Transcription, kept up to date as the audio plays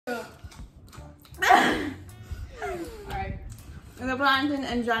And the plantain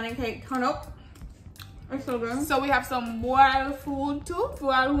and Johnny cake turn up. It's so good. So we have some boiled food too.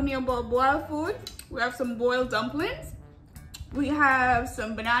 For all who know about boiled food, we have some boiled dumplings. We have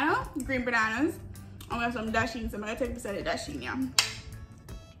some banana, green bananas, and we have some Dasheen. So I'm gonna take this out of Dasheen, yeah.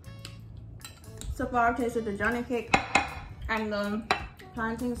 So far I've tasted the Johnny cake and the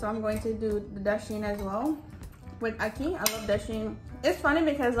plantain, so I'm going to do the Dasheen as well with Ackee. I love Dasheen. It's funny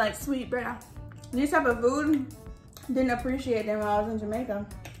because like Sweet bread. these type of food, didn't appreciate them while I was in Jamaica,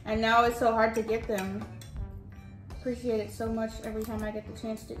 and now it's so hard to get them. Appreciate it so much every time I get the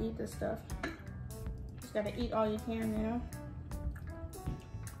chance to eat this stuff. Just gotta eat all you can, you know.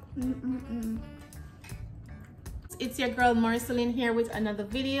 It's your girl Marceline here with another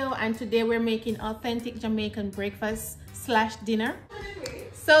video, and today we're making authentic Jamaican breakfast / dinner.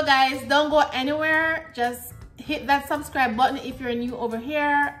 So guys, don't go anywhere. Just hit that subscribe button if you're new over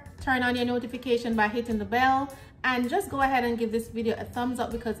here. Turn on your notification by hitting the bell, and just go ahead and give this video a thumbs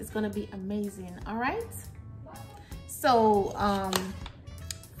up because it's gonna be amazing. All right, so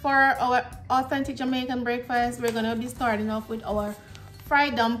for our authentic Jamaican breakfast, we're gonna be starting off with our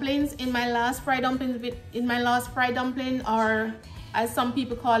fried dumplings. In my last fried dumpling, or as some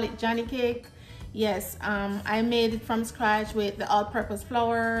people call it, Johnny cake, yes, I made it from scratch with the all-purpose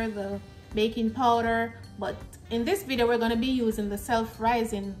flour, the baking powder, but in this video we're going to be using the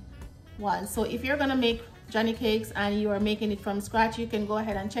self-rising one. So if you're going to make Johnny cakes and you are making it from scratch, you can go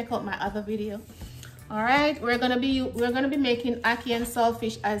ahead and check out my other video. All right, we're gonna be making Ackee and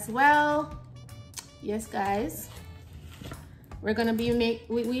Saltfish as well. Yes guys, we're gonna be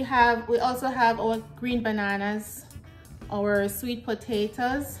we also have our green bananas, our sweet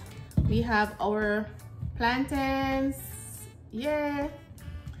potatoes, we have our plantains, yeah,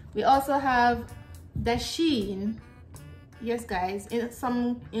 we also have Dasheen. Yes guys,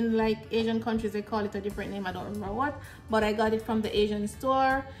 in like Asian countries they call it a different name, I don't remember what, but I got it from the Asian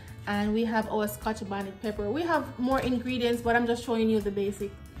store. And we have our Scotch bonnet pepper. We have more ingredients, but I'm just showing you the basic.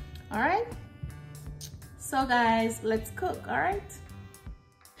 All right, so guys, let's cook. All right,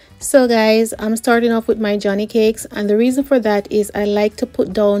 so guys, I'm starting off with my Johnny cakes, and the reason for that is I like to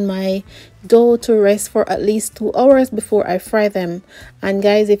put down my dough to rest for at least 2 hours before I fry them. And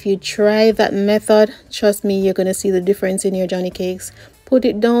guys, if you try that method, trust me, you're gonna see the difference in your Johnny cakes. Put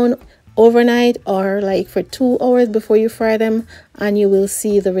it down overnight or like for 2 hours before you fry them, and you will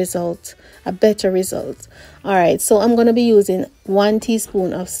see the result, a better result. All right, so I'm going to be using 1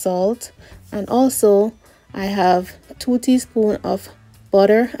 teaspoon of salt, and also I have 2 teaspoons of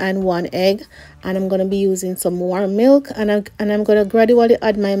butter and 1 egg, and I'm going to be using some warm milk, and I'm going to gradually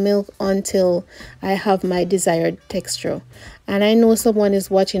add my milk until I have my desired texture. And I know someone is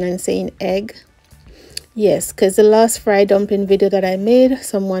watching and saying egg. Yes, because the last fried dumpling video that I made,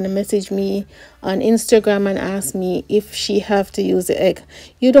 someone messaged me on Instagram and asked me if she have to use the egg.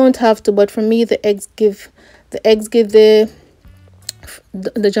 You don't have to, but for me the eggs give the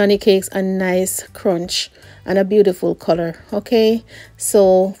Johnny cakes a nice crunch and a beautiful color. Okay,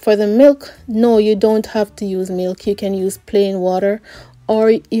 so for the milk, no, you don't have to use milk. You can use plain water,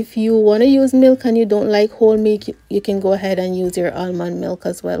 or if you want to use milk and you don't like whole milk, you can go ahead and use your almond milk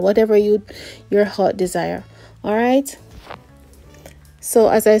as well, whatever your heart desire. All right, so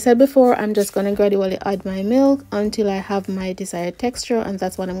as I said before, I'm just going to gradually add my milk until I have my desired texture, and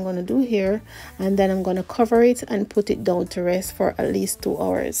that's what I'm going to do here. And then I'm going to cover it and put it down to rest for at least 2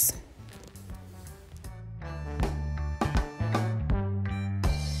 hours.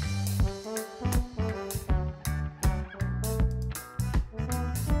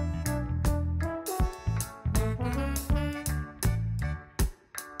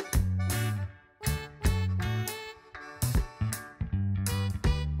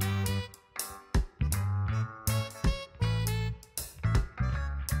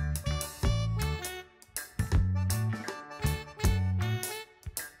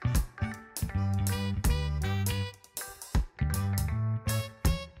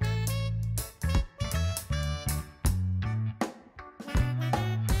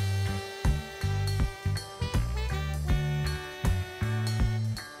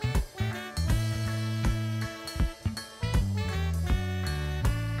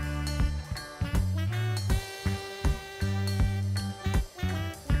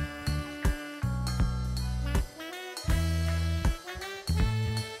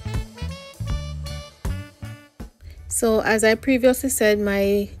 So as I previously said,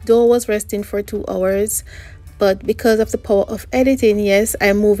 my dough was resting for 2 hours, but because of the power of editing, yes,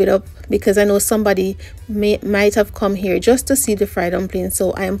 I move it up because I know somebody might have come here just to see the fried dumpling,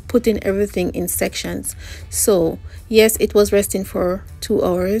 so I am putting everything in sections. So yes, it was resting for 2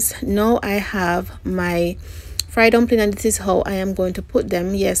 hours. Now I have my fried dumpling, and this is how I am going to put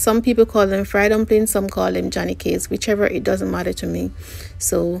them. Yes, some people call them fried dumplings, some call them Johnny cakes, whichever, it doesn't matter to me.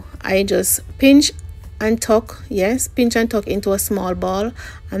 So I just pinch and tuck, yes, pinch and tuck into a small ball,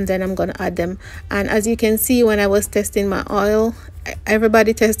 and then I'm gonna add them. And as you can see, when I was testing my oil,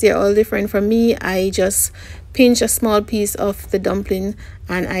 everybody tests their oil different. For me, I just pinch a small piece of the dumpling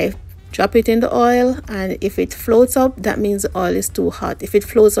and I drop it in the oil, and if it floats up, that means the oil is too hot. If it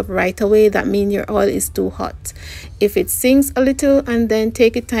floats up right away, that means your oil is too hot. If it sinks a little and then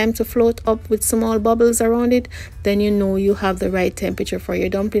take it time to float up with small bubbles around it, then you know you have the right temperature for your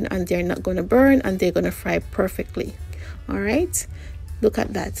dumpling, and they're not going to burn and they're going to fry perfectly. All right, look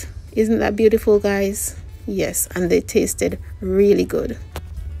at that. Isn't that beautiful, guys? Yes, and they tasted really good.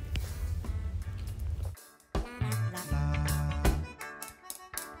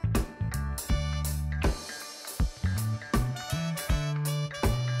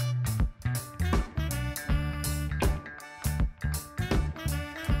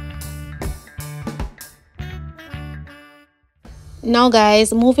 Now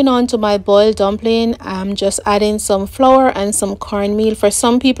guys, moving on to my boiled dumpling, I'm just adding some flour and some cornmeal. For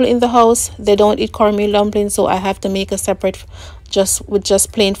some people in the house, they don't eat cornmeal dumplings, so I have to make a separate with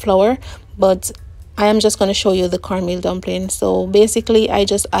just plain flour, but I am just going to show you the cornmeal dumpling. So basically I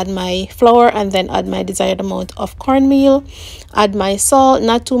just add my flour and then add my desired amount of cornmeal, add my salt,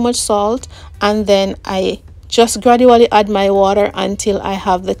 not too much salt, and then I just gradually add my water until I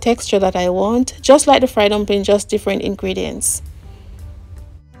have the texture that I want, just like the fried dumpling, just different ingredients.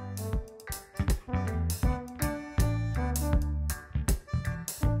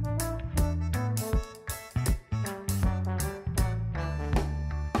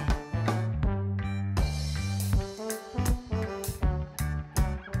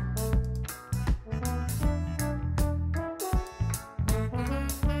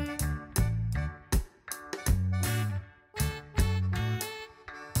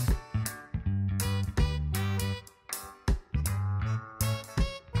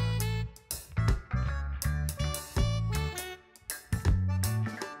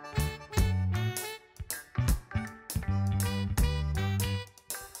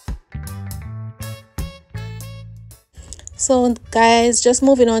 So guys, just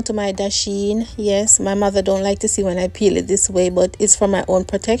moving on to my Dasheen. Yes, my mother don't like to see when I peel it this way, but it's for my own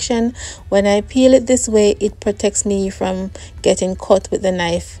protection. When I peel it this way, it protects me from getting cut with the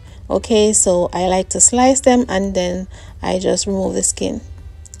knife. Okay, so I like to slice them and then I just remove the skin,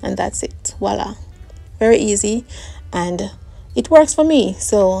 and that's it. Voila, very easy, and it works for me.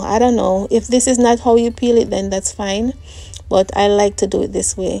 So I don't know, if this is not how you peel it, then that's fine, but I like to do it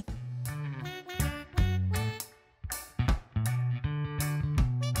this way.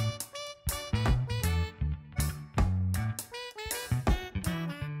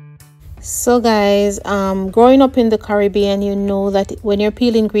 So guys, growing up in the Caribbean, you know that when you're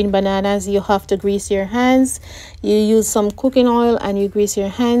peeling green bananas, you have to grease your hands. You use some cooking oil and you grease your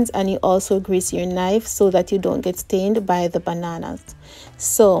hands, and you also grease your knife so that you don't get stained by the bananas.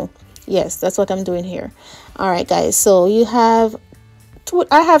 So yes, that's what I'm doing here. All right guys, so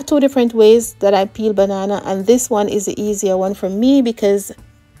I have two different ways that I peel banana, and this one is the easier one for me because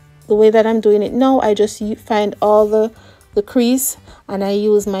the way that I'm doing it now, I just find all the crease and I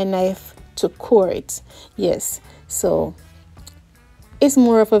use my knife to core it. Yes, so it's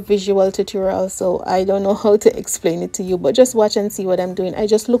more of a visual tutorial, so I don't know how to explain it to you, but just watch and see what I'm doing. I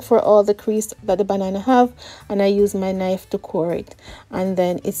just look for all the crease that the banana have and I use my knife to core it, and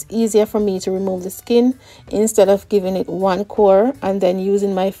then it's easier for me to remove the skin instead of giving it one core and then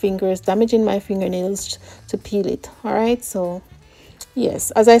using my fingers, damaging my fingernails to peel it. All right, so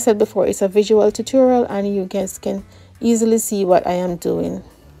yes, as I said before, it's a visual tutorial and you guys can easily see what I am doing.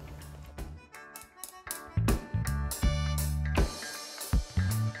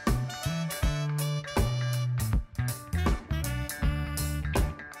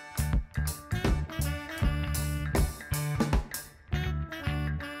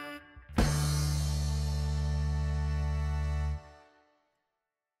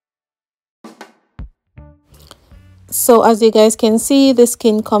 So as you guys can see, the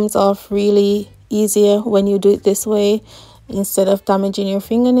skin comes off really easier when you do it this way instead of damaging your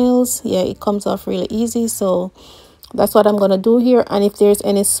fingernails. Yeah, it comes off really easy. So that's what I'm gonna do here, and if there's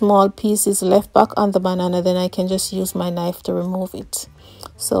any small pieces left back on the banana, then I can just use my knife to remove it.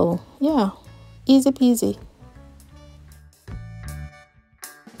 So yeah, easy peasy.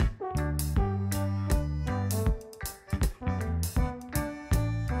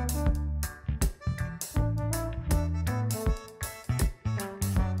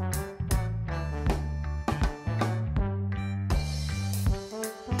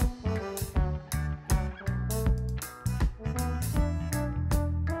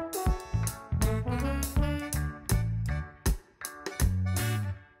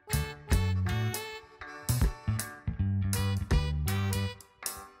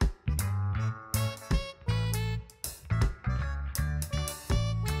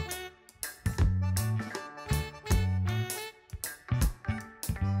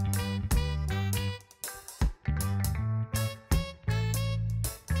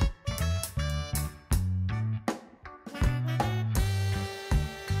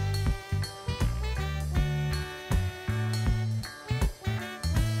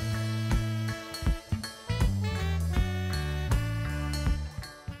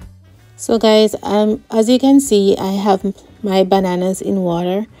 So guys, as you can see, I have my bananas in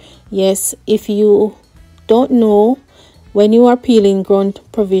water. Yes, if you don't know, when you are peeling ground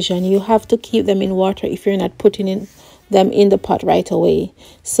provision, you have to keep them in water if you're not putting them in the pot right away.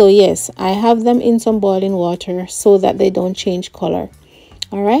 So yes, I have them in some boiling water so that they don't change color.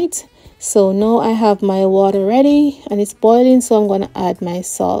 All right, so now I have my water ready and it's boiling, so I'm going to add my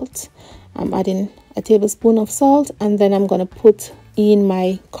salt. I'm adding a tablespoon of salt, and then I'm going to put in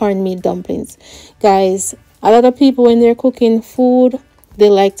my cornmeal dumplings. Guys, a lot of people when they're cooking food, they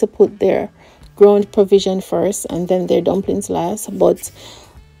like to put their ground provision first and then their dumplings last, but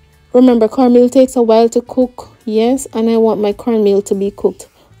remember, cornmeal takes a while to cook. Yes, and I want my cornmeal to be cooked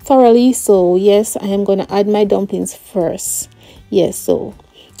thoroughly, so yes, I am going to add my dumplings first. Yes, so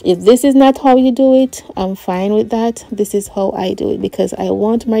if this is not how you do it, I'm fine with that. This is how I do it because I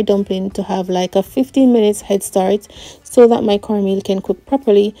want my dumpling to have like a 15 minutes head start so that my cornmeal can cook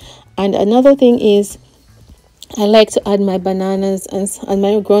properly. And another thing is, I like to add my bananas and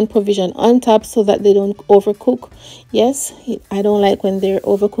my ground provision on top so that they don't overcook. Yes, I don't like when they're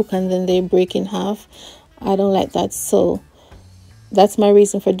overcooked and then they break in half. I don't like that, so that's my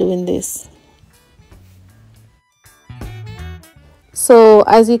reason for doing this. So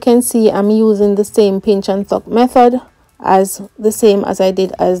as you can see, I'm using the same pinch and tuck method as the same as I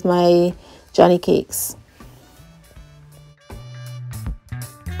did as my Johnny cakes.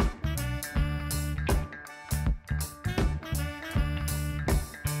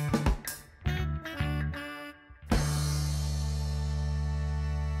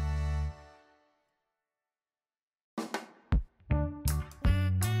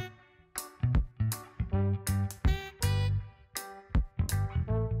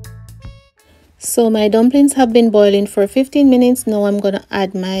 So my dumplings have been boiling for 15 minutes. Now I'm going to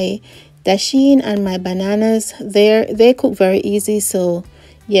add my Dasheen and my bananas. They cook very easy, so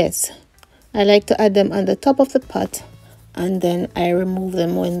yes, I like to add them on the top of the pot and then I remove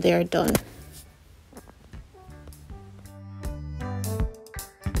them when they're done.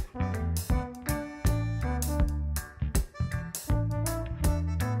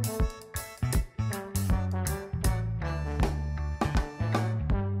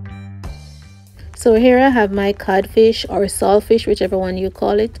 So here I have my codfish or saltfish, whichever one you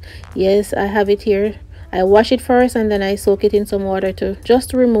call it. Yes, I have it here. I wash it first and then I soak it in some water to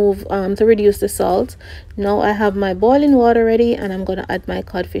remove to reduce the salt. Now I have my boiling water ready and I'm gonna add my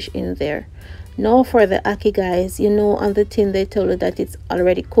codfish in there. Now for the ackee, guys, you know on the tin they tell you that it's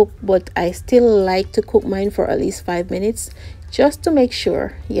already cooked, but I still like to cook mine for at least 5 minutes just to make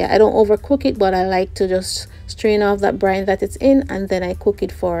sure. Yeah, I don't overcook it, but I like to just strain off that brine that it's in and then I cook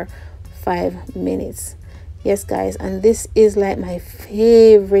it for 5 minutes. Yes guys, and this is like my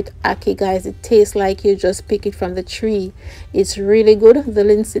favorite ackee, guys. It tastes like you just pick it from the tree. It's really good. The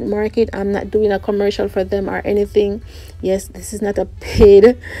Linseed Market, I'm not doing a commercial for them or anything. Yes, this is not a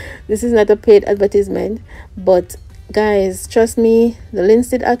paid advertisement, but guys, trust me, the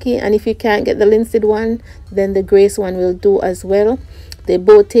Linseed ackee, and if you can't get the Linseed one, then the Grace one will do as well. They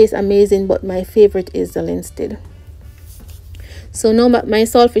both taste amazing, but my favorite is the Linseed. So now my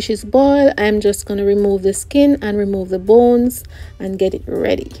saltfish is boiled. I'm just going to remove the skin and remove the bones and get it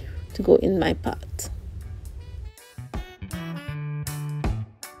ready to go in my pot.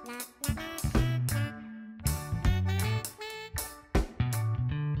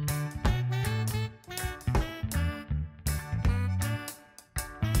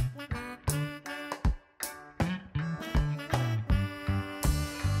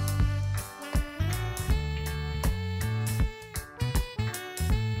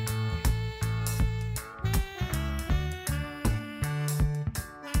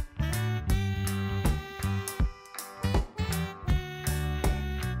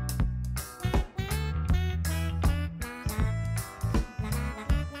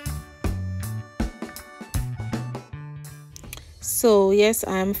 So yes,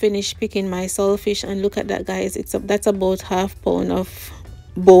 I'm finished picking my saltfish, and look at that, guys. That's about ½ pound of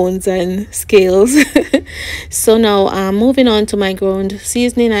bones and scales. So now I'm moving on to my ground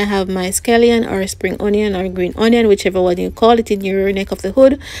seasoning. I have my scallion or spring onion or green onion, whichever one you call it in your neck of the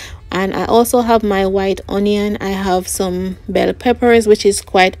hood, and I also have my white onion. I have some bell peppers, which is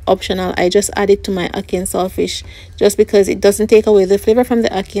quite optional. I just add it to my ackee and saltfish just because it doesn't take away the flavor from the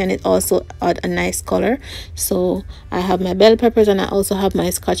ackee, and it also add a nice color. So I have my bell peppers, and I also have my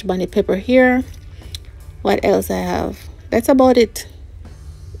Scotch bonnet pepper here. What else I have? That's about it.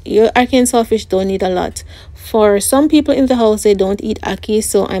 Your ackee and saltfish don't need a lot. For some people in the house, they don't eat ackee,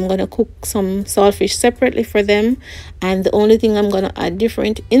 so I'm gonna cook some saltfish separately for them, and the only thing I'm gonna add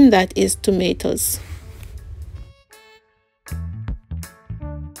different in that is tomatoes.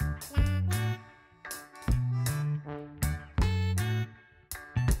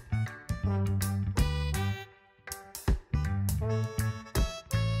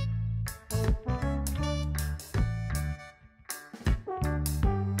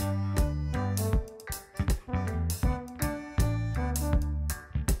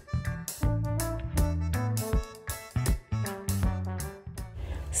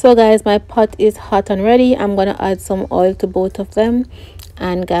 So guys, my pot is hot and ready. I'm gonna add some oil to both of them,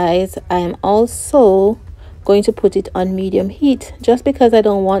 and guys, I am also going to put it on medium heat just because I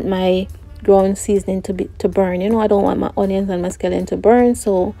don't want my ground seasoning to burn. You know, I don't want my onions and my scallion to burn,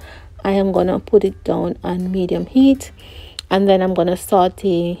 so I am gonna put it down on medium heat, and then I'm gonna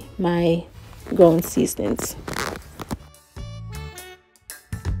saute my ground seasonings.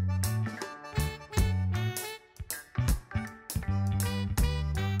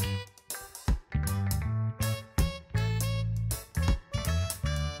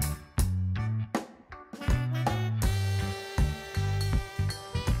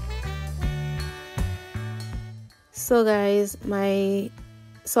 So guys, my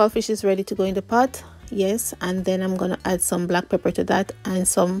saltfish is ready to go in the pot. Yes, and then I'm gonna add some black pepper to that and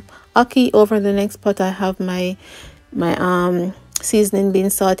some ackee. Over the next pot I have my seasoning being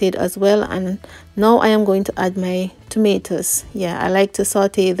sauteed as well, and now I am going to add my tomatoes. Yeah, I like to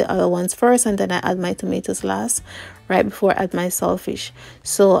saute the other ones first and then I add my tomatoes last, right before I add my saltfish.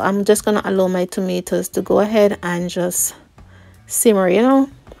 So I'm just gonna allow my tomatoes to go ahead and just simmer, you know,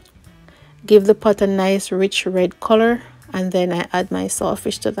 give the pot a nice rich red color, and then I add my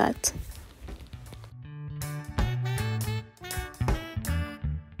saltfish to that.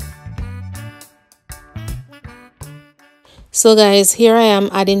 So guys, here I am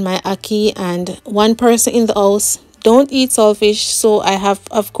adding my ackee, and one person in the house don't eat saltfish, so I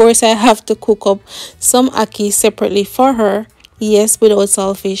have to cook up some ackee separately for her. Yes, without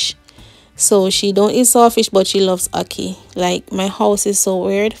saltfish. So she don't eat saltfish, but she loves ackee. Like, my house is so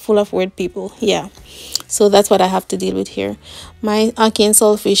weird, full of weird people. Yeah, so that's what I have to deal with here. My ackee and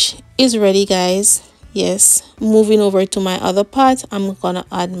saltfish is ready, guys. Yes, moving over to my other pot, I'm gonna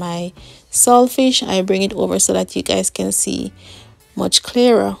add my saltfish. I bring it over so that you guys can see much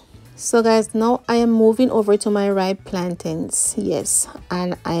clearer. So guys, now I am moving over to my ripe plantains. Yes,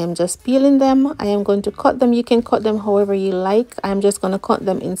 and I am just peeling them. I am going to cut them. You can cut them however you like. I'm just going to cut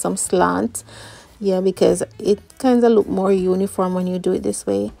them in some slant. Yeah, because it kind of look more uniform when you do it this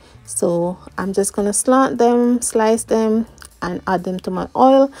way. So I'm just going to slant them, slice them, and add them to my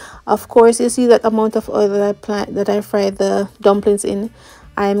oil. Of course, you see that amount of oil that I fried the dumplings in.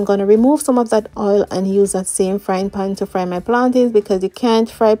 I'm going to remove some of that oil and use that same frying pan to fry my plantains, because you can't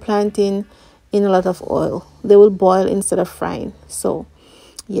fry plantain in a lot of oil. They will boil instead of frying. So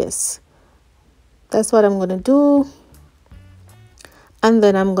yes, that's what I'm going to do. And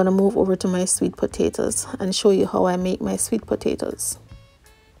then I'm going to move over to my sweet potatoes and show you how I make my sweet potatoes.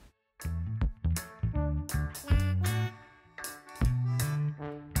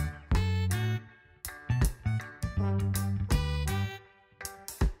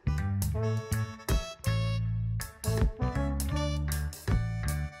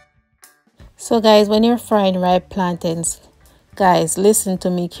 So guys, when you're frying ripe plantains, guys, listen to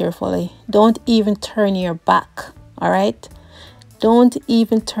me carefully. Don't even turn your back, all right? Don't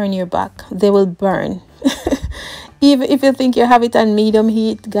even turn your back. They will burn. Even if you think you have it on medium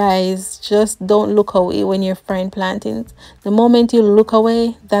heat, guys, just don't look away when you're frying plantains. The moment you look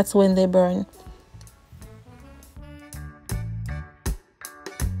away, that's when they burn.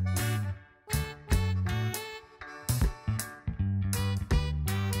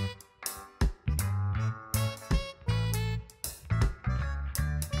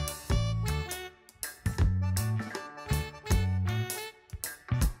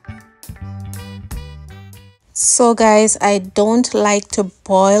 So guys, I don't like to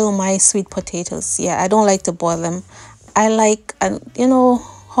boil my sweet potatoes. Yeah, I don't like to boil them. I like, you know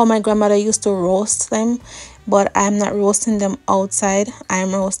how my grandmother used to roast them, but I'm not roasting them outside.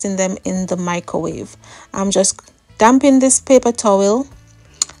 I'm roasting them in the microwave. I'm just damping this paper towel,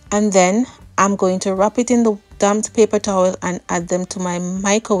 and then I'm going to wrap it in the damped paper towel and add them to my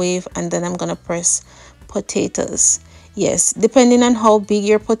microwave, and then I'm gonna press potatoes. Yes, depending on how big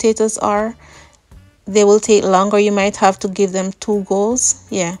your potatoes are, they will take longer. You might have to give them 2 goes.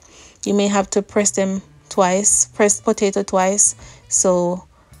 Yeah, you may have to press them twice, press potato twice. So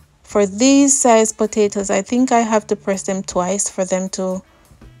for these size potatoes, I think I have to press them twice for them to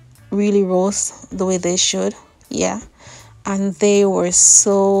really roast the way they should. Yeah, and they were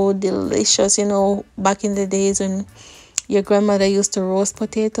so delicious. You know, back in the days when your grandmother used to roast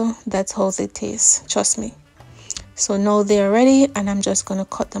potato, that's how they taste, trust me. So now they're ready, and I'm just gonna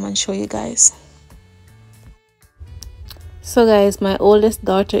cut them and show you guys. So guys, my oldest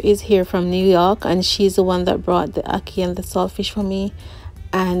daughter is here from New York, and she's the one that brought the ackee and the saltfish for me.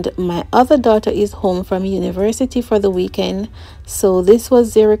 And my other daughter is home from university for the weekend, so this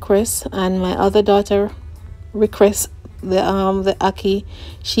was their request, and my other daughter requests the ackee.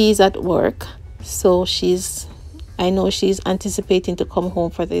 She's at work, so she's I know she's anticipating to come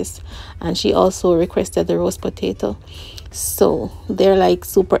home for this, and she also requested the roast potato. So they're like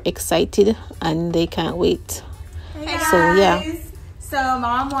super excited and they can't wait. Hey guys. So yeah. So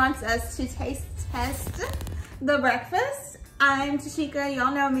mom wants us to taste test the breakfast. I'm Tashika,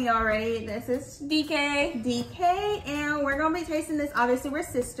 y'all know me already. This is DK, and we're gonna be tasting this. Obviously we're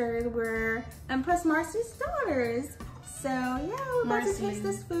sisters, we're Empress Marcy's daughters. So yeah, we're about to taste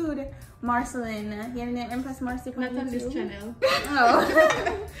this food. Marceline, your name Empress Marcy. Not on this channel.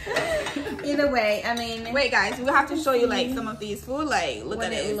 Oh. Either way, I mean. Wait guys, we have to show you like some of these food. Like look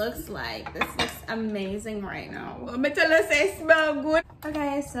what at it looks like. This looks amazing right now. Me tell us it smell good.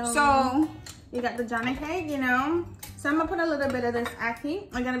 Okay, so you got the Johnny cake, you know. So I'm gonna put a little bit of this ackee.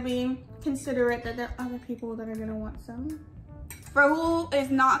 I'm gonna be considerate that there are other people that are gonna want some. For who is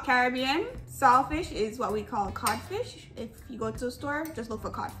not Caribbean, saltfish is what we call codfish. If you go to a store, just look for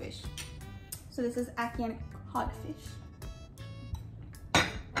codfish. So this is ackee and codfish.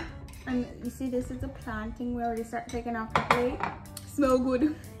 And you see, this is the plantain. We already start taking off the plate. Smell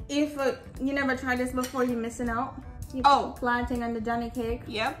good. If you never tried this before, you're missing out. You put plantain on the Johnny cake.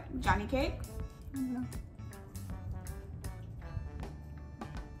 Yep, Johnny cake.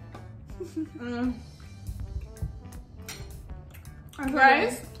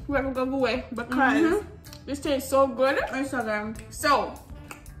 Guys, we have to go away because this tastes so good. It's so good. So,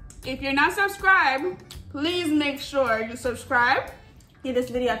 if you're not subscribed, please make sure you subscribe. Give this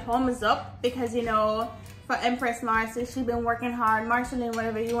video a thumbs up because, you know, for Empress Marcy, she's been working hard. Marceline,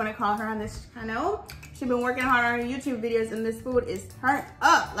 whatever you want to call her on this channel. She's been working hard on her YouTube videos, and this food is turned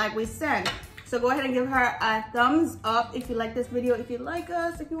up, like we said. So go ahead and give her a thumbs up if you like this video, if you like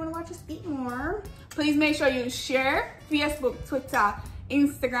us, if you want to watch us eat more. Please make sure you share Facebook, Twitter,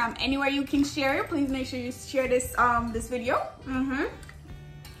 Instagram, anywhere you can share it. Please make sure you share this this video.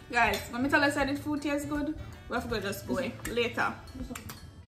 Guys, let me tell us that this food tastes good. We have to go just go away later.